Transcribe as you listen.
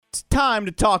Time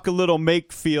to talk a little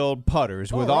Makefield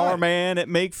putters with All right. our man at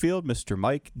Makefield, Mr.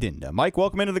 Mike Dynda. Mike,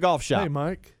 welcome into the golf shop. Hey,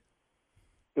 Mike.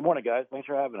 Good morning, guys. Thanks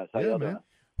for having us. How y'all doing?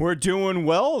 We're doing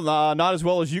well, not as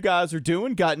well as you guys are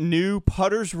doing. Got new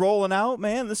putters rolling out,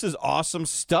 man. This is awesome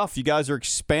stuff. You guys are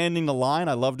expanding the line.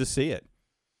 I love to see it.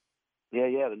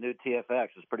 Yeah. The new TFX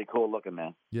is pretty cool looking,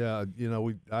 man. Yeah,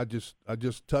 I just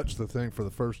touched the thing for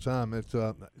the first time. It's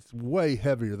way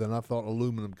heavier than I thought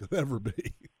aluminum could ever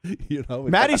be.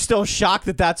 Maddie's still shocked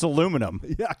that that's aluminum.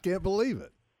 Yeah, I can't believe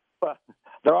it. But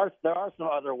there are some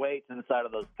other weights inside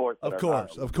of those ports. Of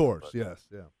course, yes,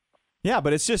 yeah. Yeah,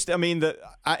 but it's just, I mean,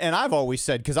 and I've always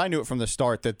said, because I knew it from the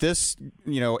start, that this,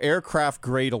 aircraft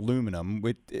grade aluminum,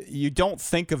 you don't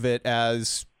think of it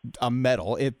as a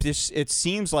metal. It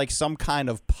seems like some kind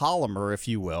of polymer, if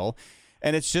you will,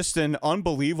 and it's just an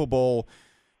unbelievable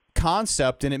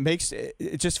concept, and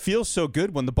it just feels so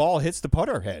good when the ball hits the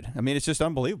putter head. I mean, it's just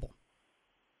unbelievable.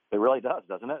 It really does,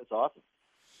 doesn't it? It's awesome.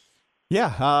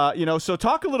 Yeah, so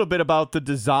talk a little bit about the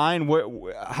design.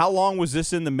 How long was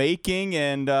this in the making?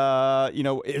 And,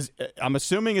 I'm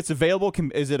assuming it's available.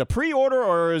 Is it a pre-order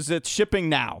or is it shipping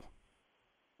now?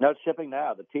 No, it's shipping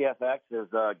now. The TFX is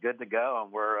good to go,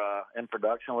 and we're in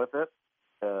production with it.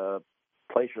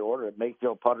 Place your order at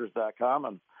makefieldputters.com,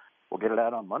 and we'll get it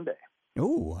out on Monday.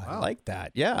 Ooh, I like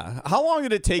that. Yeah. How long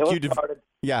did it take you to?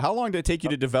 Yeah. How long did it take you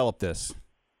to develop this?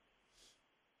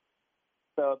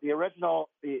 So the original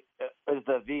is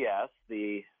the VS,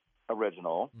 the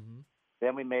original. Mm-hmm.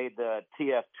 Then we made the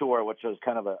TF Tour, which was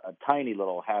kind of a tiny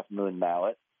little half-moon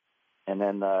mallet. And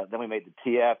then we made the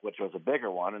TF, which was a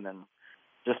bigger one. And then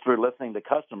just through listening to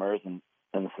customers and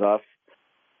stuff,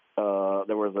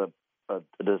 there was a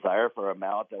desire for a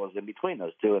mallet that was in between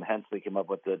those two, and hence we came up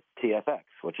with the TFX,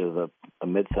 which is a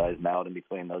mid-sized mallet in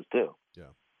between those two. Yeah.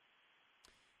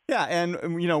 Yeah, and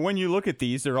when you look at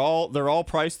these, they're all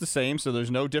priced the same, so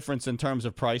there's no difference in terms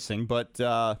of pricing. But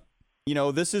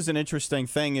this is an interesting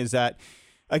thing: is that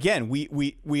again,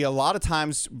 we a lot of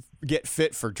times get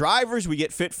fit for drivers, we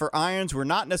get fit for irons. We're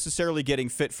not necessarily getting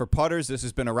fit for putters. This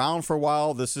has been around for a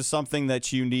while. This is something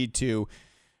that you need to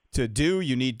do.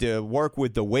 You need to work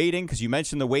with the weighting, because you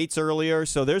mentioned the weights earlier.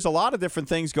 So there's a lot of different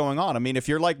things going on. I mean, if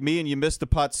you're like me and you miss the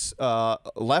putts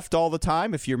left all the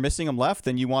time, if you're missing them left,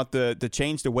 then you want to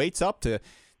change the weights up to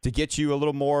get you a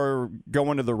little more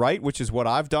going to the right, which is what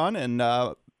I've done, and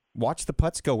watch the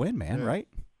putts go in, man, right?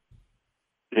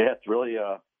 Yeah, it's really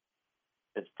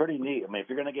it's pretty neat. I mean, if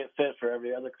you're going to get fit for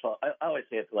every other club, I always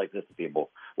say it like this to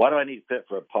people: why do I need fit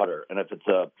for a putter? And if it's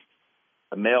a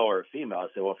male or a female, I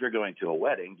say, well, if you're going to a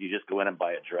wedding, do you just go in and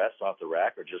buy a dress off the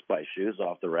rack, or just buy shoes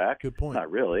off the rack? Good point.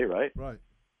 Not really, right? Right.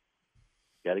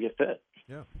 You got to get fit.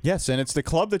 Yeah. Yes, and it's the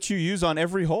club that you use on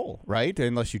every hole, right?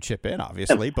 Unless you chip in,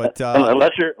 obviously. But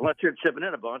unless you're chipping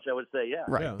in a bunch, I would say, yeah.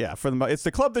 Right. Yeah. It's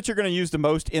the club that you're going to use the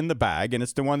most in the bag, and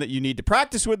it's the one that you need to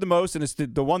practice with the most, and it's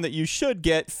the one that you should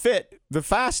get fit the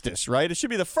fastest, right? It should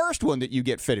be the first one that you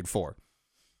get fitted for.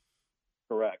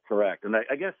 Correct. And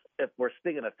I guess if we're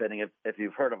speaking of fitting, if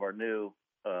you've heard of our new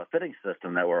fitting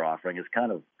system that we're offering, it's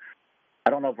kind of, I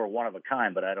don't know if we're one of a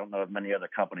kind, but I don't know of many other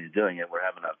companies doing it. We're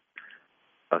having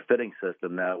a fitting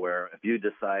system now where if you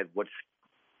decide which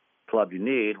club you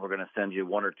need, we're going to send you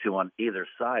one or two on either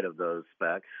side of those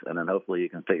specs, and then hopefully you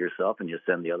can fit yourself and you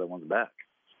send the other ones back.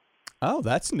 Oh,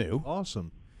 that's new.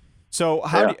 Awesome. So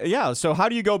how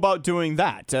do you go about doing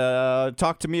that?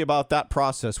 Talk to me about that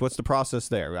process. What's the process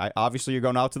there? Obviously, you're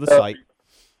going out to the site.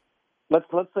 Let's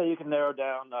say you can narrow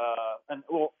down, and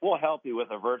we'll help you with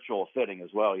a virtual fitting as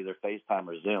well, either FaceTime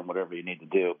or Zoom, whatever you need to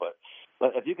do. But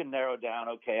if you can narrow down,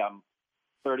 okay, I'm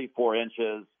 34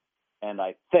 inches, and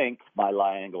I think my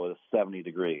lie angle is 70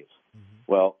 degrees.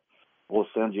 Mm-hmm. Well, we'll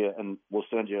send you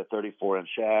a 34-inch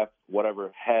shaft,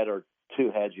 whatever head or two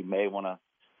heads you may want to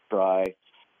try.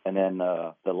 And then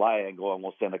the lie angle, and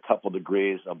we'll send a couple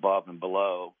degrees above and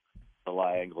below the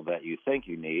lie angle that you think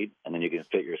you need, and then you can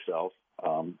fit yourself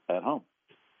at home.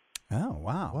 Oh,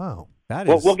 wow.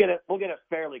 We'll get it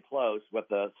fairly close with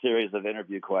a series of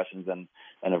interview questions and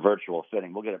a virtual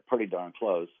fitting. We'll get it pretty darn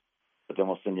close, but then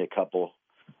we'll send you a couple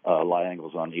lie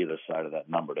angles on either side of that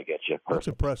number to get you perfect. That's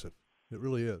impressive. It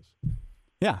really is.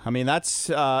 Yeah, I mean that's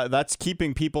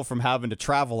keeping people from having to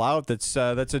travel out. That's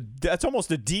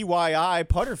almost a DIY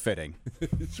putter fitting.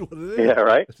 That's what it is. Yeah,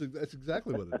 right. That's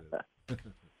exactly what it is.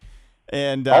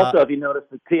 And also, if you notice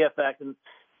the TFX, and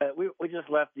we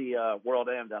just left the World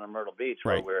Am down in Myrtle Beach,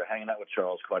 where we were hanging out with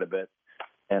Charles quite a bit.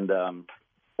 And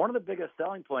one of the biggest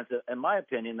selling points, in my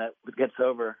opinion, that gets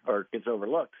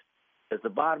overlooked is the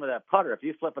bottom of that putter. If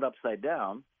you flip it upside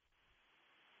down,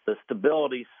 the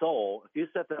stability sole, if you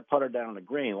set that putter down on the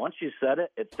green, once you set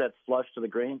it, it sets flush to the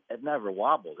green. It never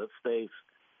wobbles. It stays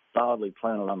solidly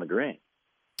planted on the green.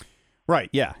 Right,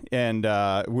 yeah, and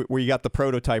we got the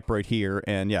prototype right here,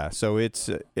 and yeah, so it's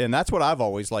and that's what I've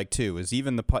always liked too. Is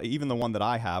even the one that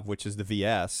I have, which is the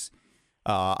VS.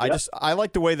 I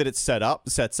like the way that it's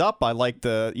sets up. I like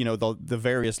the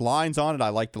various lines on it. I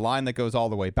like the line that goes all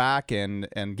the way back and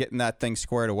getting that thing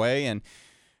squared away. And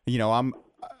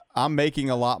I'm making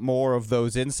a lot more of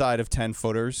those inside of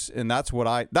 10-footers, and that's what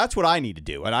I need to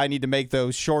do. And I need to make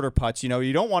those shorter putts.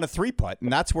 You don't want a 3-putt,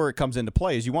 and that's where it comes into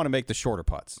play. Is you want to make the shorter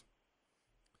putts.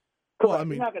 Well,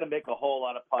 you're not going to make a whole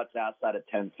lot of putts outside of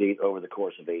 10 feet over the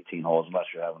course of 18 holes unless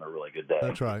you're having a really good day.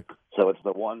 That's right. So it's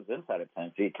the ones inside of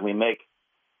 10 feet. Can we make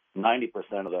 90%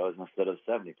 of those instead of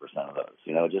 70% of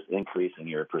those? Just increasing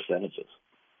your percentages.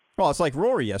 Well, it's like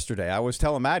Rory yesterday. I was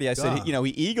telling Maddie, I said, he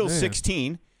eagles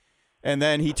 16, and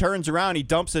then he turns around, he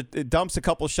dumps a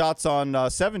couple shots on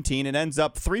 17, and ends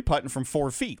up 3-putting from 4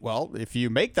 feet. Well, if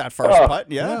you make that first putt,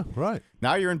 right.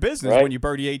 Now you're in business when you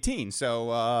birdie 18.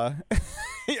 So,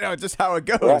 just how it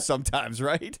goes sometimes,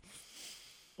 right?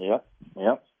 Yep.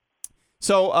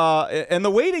 So, and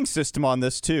the weighting system on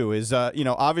this too is,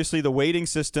 obviously the weighting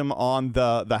system on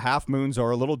the half moons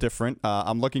are a little different.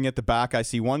 I'm looking at the back. I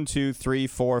see 1, 2, 3,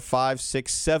 4, 5,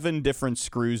 6, 7 different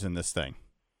screws in this thing.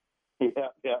 Yeah.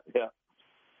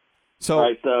 So,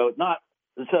 right, so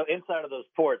inside of those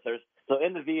ports,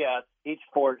 in the VS, each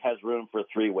port has room for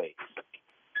 3 weights.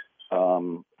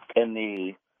 In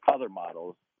the other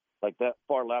models, like that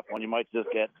far left one,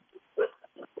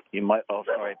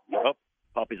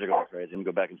 puppies are going crazy. Let me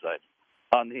go back inside.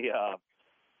 On the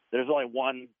there's only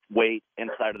 1 weight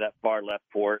inside of that far left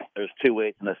port. There's 2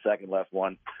 weights in the second left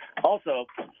one. Also,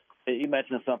 you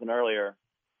mentioned something earlier.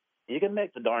 You can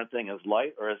make the darn thing as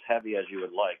light or as heavy as you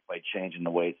would like by changing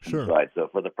the weights inside. So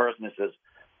for the person who says,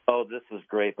 "Oh, this is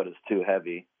great, but it's too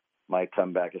heavy," my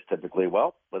comeback is typically,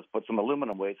 "Well, let's put some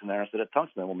aluminum weights in there instead of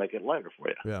tungsten. We'll make it lighter for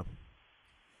you." Yeah.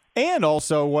 And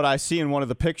also what I see in one of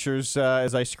the pictures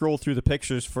as I scroll through the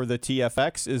pictures for the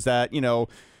TFX is that,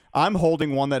 I'm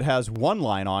holding one that has 1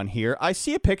 line on here. I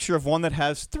see a picture of one that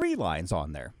has 3 lines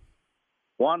on there.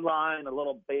 1 line, a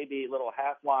little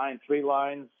half line, 3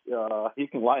 lines. You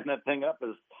can line that thing up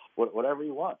as whatever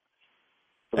you want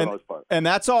for the most part. And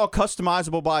that's all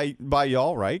customizable by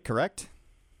y'all, right? Correct?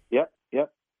 Yep.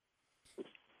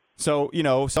 So,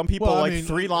 some people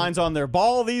 3 lines on their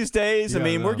ball these days.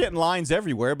 Yeah, we're getting lines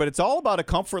everywhere, but it's all about a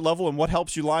comfort level and what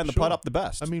helps you line the putt up the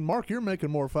best. Mark, you're making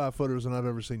more 5-footers than I've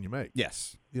ever seen you make.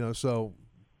 Yes. So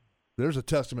there's a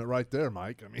testament right there,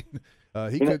 Mike.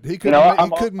 He couldn't make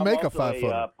a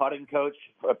 5-footer. I'm a putting coach,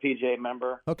 a PGA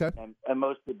member. Okay. And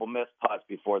most people miss putts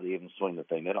before they even swing the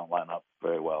thing. They don't line up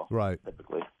very well. Right.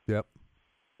 Typically. Yep.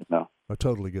 No. I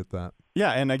totally get that.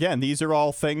 Yeah, and again, these are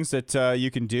all things that you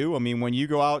can do. When you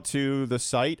go out to the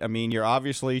site, you're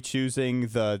obviously choosing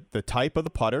the type of the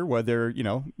putter, whether,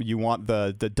 you want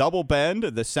the double bend,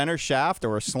 the center shaft,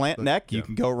 or a slant neck. You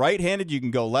can go right-handed, you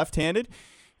can go left-handed.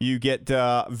 You get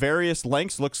various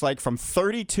lengths, looks like from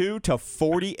 32 to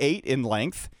 48 in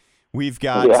length. We've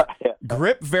got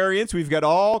grip variants. We've got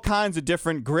all kinds of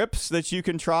different grips that you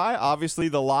can try. Obviously,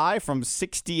 the lie from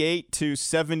 68 to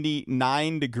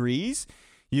 79 degrees.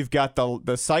 You've got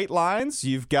the sight lines.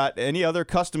 You've got any other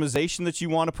customization that you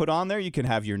want to put on there. You can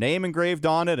have your name engraved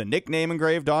on it, a nickname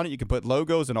engraved on it. You can put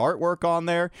logos and artwork on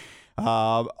there.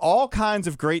 All kinds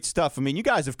of great stuff. You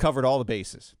guys have covered all the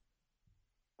bases.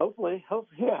 Hopefully,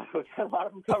 yeah. We got a lot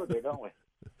of them covered there, don't we?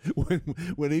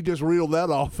 When he just reeled that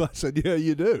off, I said, "Yeah,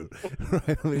 you do."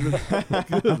 Right?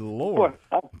 Good Lord.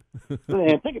 I didn't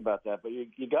even think about that, but you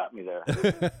got me there.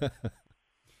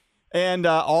 And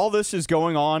all this is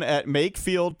going on at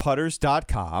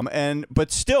makefieldputters.com.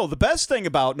 But still, the best thing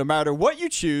about no matter what you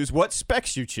choose, what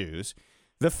specs you choose,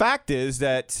 the fact is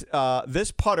that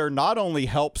this putter not only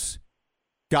helps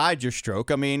guide your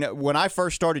stroke. When I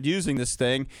first started using this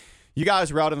thing, you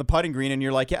guys were out on the putting green and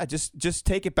you're like, yeah, just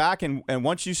take it back. And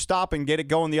once you stop and get it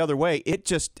going the other way, it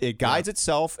guides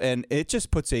itself and it just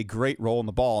puts a great roll in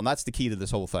the ball. And that's the key to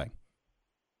this whole thing.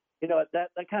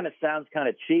 That kind of sounds kind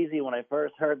of cheesy. When I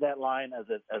first heard that line as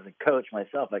a coach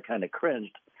myself, I kind of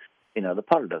cringed. The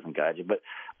putter doesn't guide you. But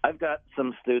I've got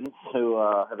some students who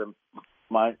have been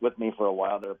with me for a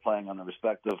while. They're playing on the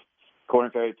respective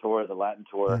Corn Ferry Tour, the Latin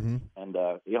Tour. Mm-hmm. And,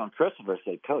 Christopher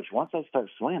said, "Coach, once I start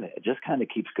swinging it, it just kind of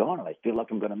keeps going. And I feel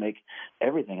like I'm going to make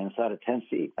everything inside of 10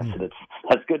 feet. I said,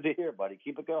 "That's good to hear, buddy.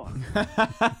 Keep it going."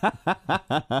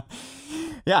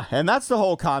 Yeah, and that's the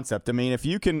whole concept. I mean, if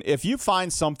you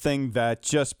find something that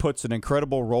just puts an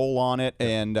incredible roll on it,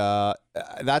 and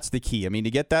that's the key. I mean,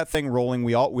 to get that thing rolling,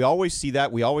 we always see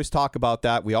that, we always talk about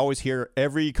that, we always hear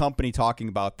every company talking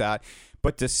about that.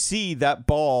 But to see that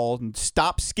ball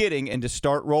stop skidding and to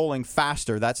start rolling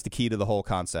faster, that's the key to the whole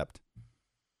concept.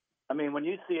 I mean, when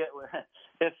you see it,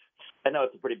 I know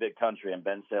it's a pretty big country, and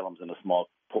Bensalem's in a small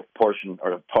portion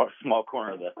or a small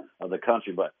corner of the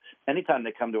country. But anytime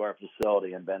they come to our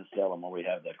facility in Bensalem, where we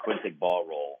have the Quintic ball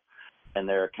roll, and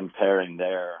they're comparing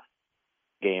their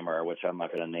gamer, which I'm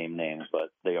not going to name names,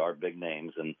 but they are big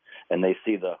names, and they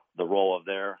see the roll of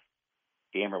their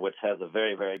gamer, which has a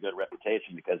very, very good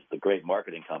reputation because it's a great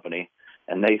marketing company,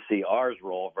 and they see ours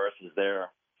roll versus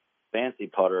their fancy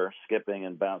putter skipping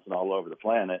and bouncing all over the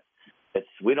planet.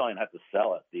 We don't even have to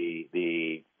sell it.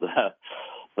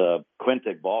 The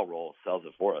Quintic ball roll sells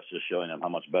it for us, just showing them how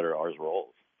much better ours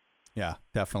rolls. Yeah,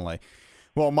 definitely.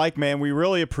 Well, Mike, man, we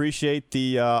really appreciate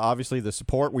obviously the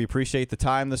support. We appreciate the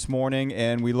time this morning,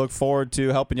 and we look forward to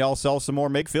helping y'all sell some more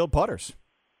Makefield putters.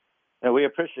 Yeah, we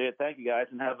appreciate it. Thank you, guys,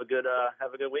 and have a good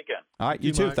weekend. All right,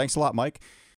 you too. Mike. Thanks a lot, Mike.